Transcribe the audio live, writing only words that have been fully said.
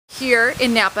here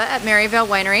in Napa at Merryvale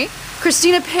Winery.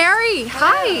 Christina Perri,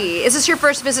 hi! Is this your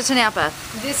first visit to Napa?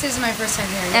 This is my first time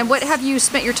here. Yes. And what have you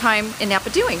spent your time in Napa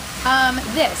doing?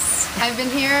 I've been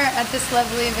here at this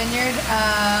lovely vineyard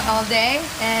all day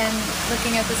and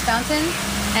looking at this fountain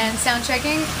and sound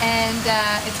checking, and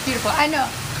it's beautiful. I know,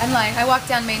 I'm lying. I walked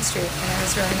down Main Street and it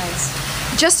was really nice.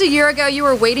 Just a year ago, you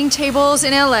were waiting tables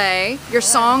in LA. Your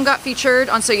song got featured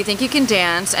on So You Think You Can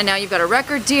Dance, and now you've got a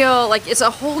record deal. Like, it's a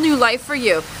whole new life for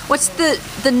you. What's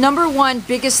the number one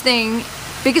biggest way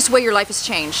your life has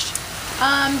changed?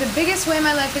 The biggest way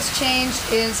my life has changed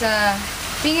is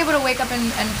being able to wake up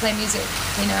and play music.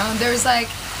 You know, there's like,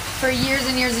 for years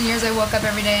and years and years, I woke up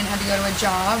every day and had to go to a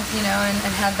job, you know,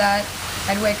 and had that.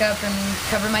 I'd wake up and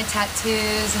cover my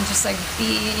tattoos and just like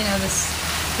be, you know, this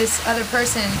other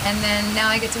person, and then now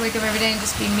I get to wake up every day and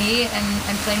just be me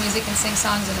and play music and sing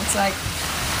songs, and it's like,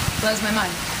 blows my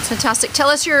mind. It's fantastic. Tell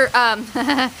us your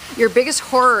your biggest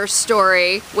horror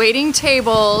story, waiting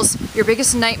tables, your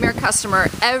biggest nightmare customer.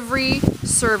 Every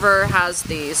server has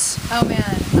these. Oh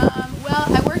man. Well,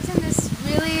 I worked in this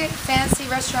really fancy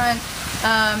restaurant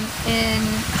in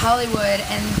Hollywood,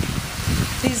 and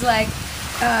these like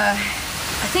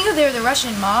I think they were the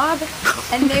Russian mob,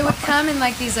 and they would come in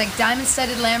like these like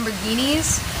diamond-studded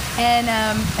Lamborghinis, and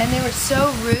they were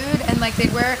so rude, and like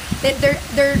they'd wear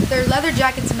their leather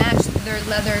jackets matched their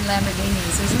leather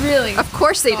Lamborghinis. It was really of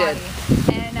course they gaudy.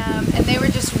 did, and they were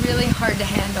just really hard to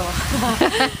handle.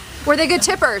 Were they good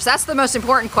tippers? That's the most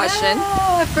important question.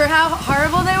 For how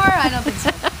horrible they were, I don't think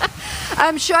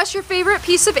so. Show us your favorite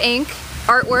piece of ink.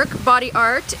 Artwork, body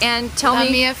art, and tell me.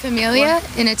 Mia Familia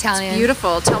in Italian. It's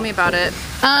beautiful. Tell me about it.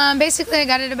 Basically, I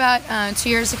got it about 2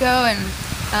 years ago, and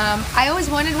I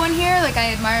always wanted one here. Like,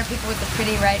 I admire people with the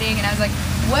pretty writing, and I was like,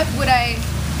 what would I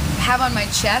have on my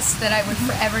chest that I would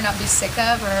forever not be sick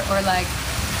of, or like,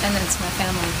 and then it's my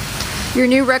family. Your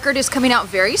new record is coming out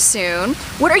very soon.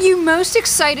 What are you most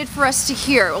excited for us to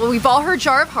hear? Well, we've all heard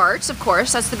Jar of Hearts, of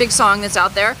course. That's the big song that's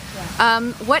out there.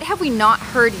 Yeah. What have we not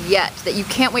heard yet that you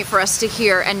can't wait for us to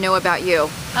hear and know about you?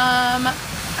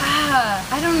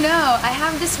 I don't know. I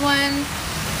have this one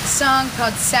song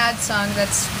called Sad Song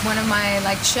that's one of my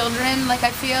like children, like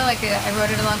I feel like I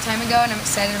wrote it a long time ago, and I'm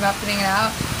excited about putting it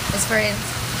out. It's very,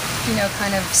 you know,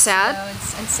 kind of sad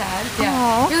and sad. Yeah.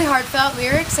 Aww. Really heartfelt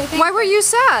lyrics, I think. Why were you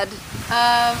sad?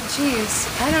 Geez,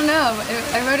 I don't know.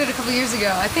 I wrote it a couple years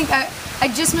ago. I think I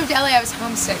just moved to LA. I was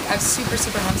homesick. I was super,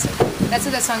 super homesick. That's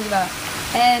what that song's about.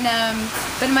 And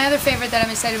but my other favorite that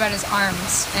I'm excited about is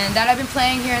Arms, and that I've been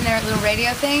playing here and there at little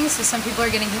radio things. So some people are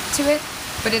getting hip to it,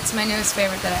 but it's my newest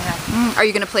favorite that I have. Are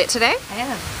you going to play it today? I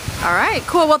am. All right,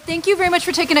 cool. Well, thank you very much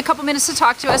for taking a couple minutes to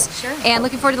talk to us. Sure. And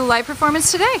looking forward to the live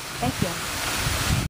performance today. Thank you.